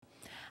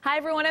Hi,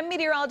 everyone. I'm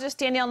meteorologist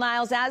Danielle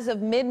Niles. As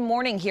of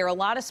mid-morning here, a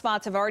lot of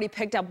spots have already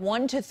picked up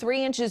 1 to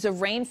 3 inches of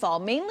rainfall,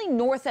 mainly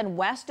north and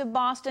west of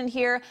Boston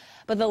here.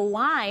 But the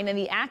line and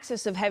the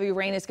axis of heavy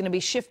rain is going to be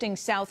shifting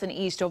south and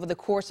east over the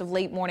course of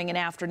late morning and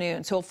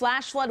afternoon. So a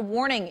flash flood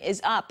warning is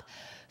up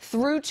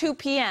through 2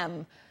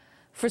 p.m.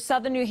 for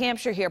southern New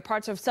Hampshire here,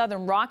 parts of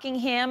southern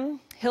Rockingham,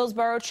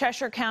 Hillsborough,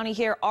 Cheshire County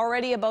here,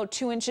 already about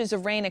 2 inches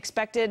of rain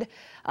expected,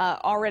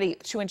 already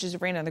 2 inches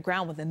of rain on the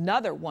ground with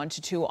another 1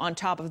 to 2 on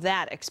top of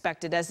that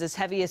expected as this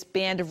heaviest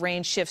band of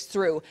rain shifts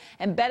through.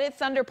 Embedded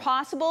thunder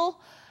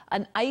possible,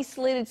 an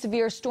isolated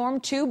severe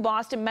storm too,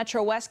 Boston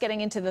Metro West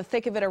getting into the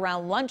thick of it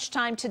around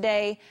lunchtime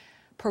today.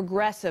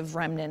 Progressive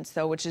remnants,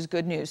 though, which is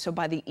good news. So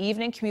by the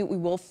evening commute, we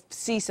will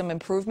see some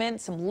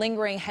improvement, some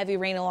lingering heavy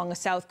rain along the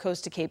south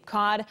coast to Cape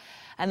Cod,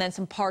 and then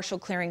some partial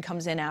clearing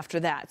comes in after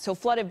that. So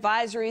flood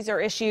advisories are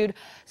issued.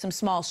 Some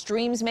small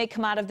streams may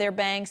come out of their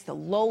banks. The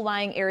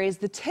low-lying areas,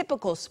 the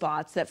typical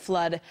spots that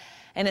flood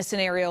in a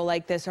scenario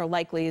like this are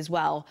likely as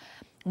well.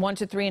 1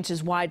 to 3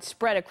 inches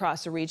widespread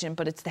across the region,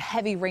 but it's the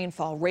heavy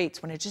rainfall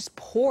rates when it just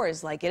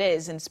pours like it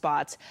is in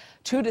spots.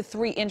 2 to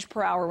 3 inch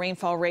per hour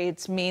rainfall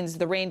rates means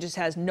the rain just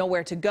has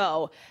nowhere to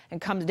go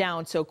and comes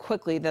down so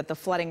quickly that the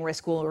flooding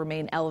risk will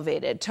remain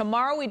elevated.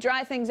 Tomorrow we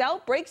dry things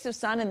out, breaks of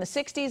sun in the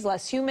 60s,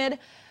 less humid. A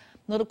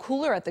little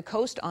cooler at the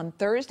coast on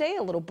Thursday,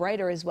 a little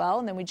brighter as well,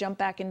 and then we jump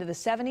back into the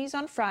 70s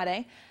on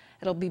Friday.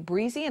 It'll be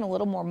breezy and a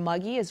little more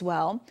muggy as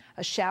well.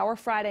 A shower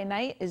Friday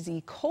night is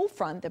the cold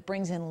front that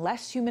brings in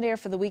less humid air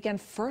for the weekend.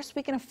 First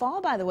weekend of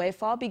fall, by the way.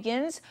 Fall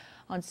begins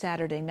on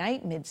Saturday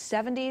night,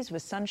 mid-70s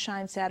with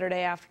sunshine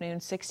Saturday afternoon,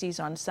 60s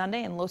on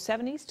Sunday, and low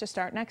 70s to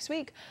start next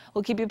week.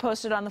 We'll keep you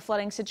posted on the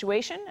flooding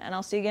situation, and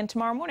I'll see you again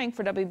tomorrow morning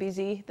for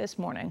WBZ This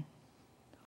Morning.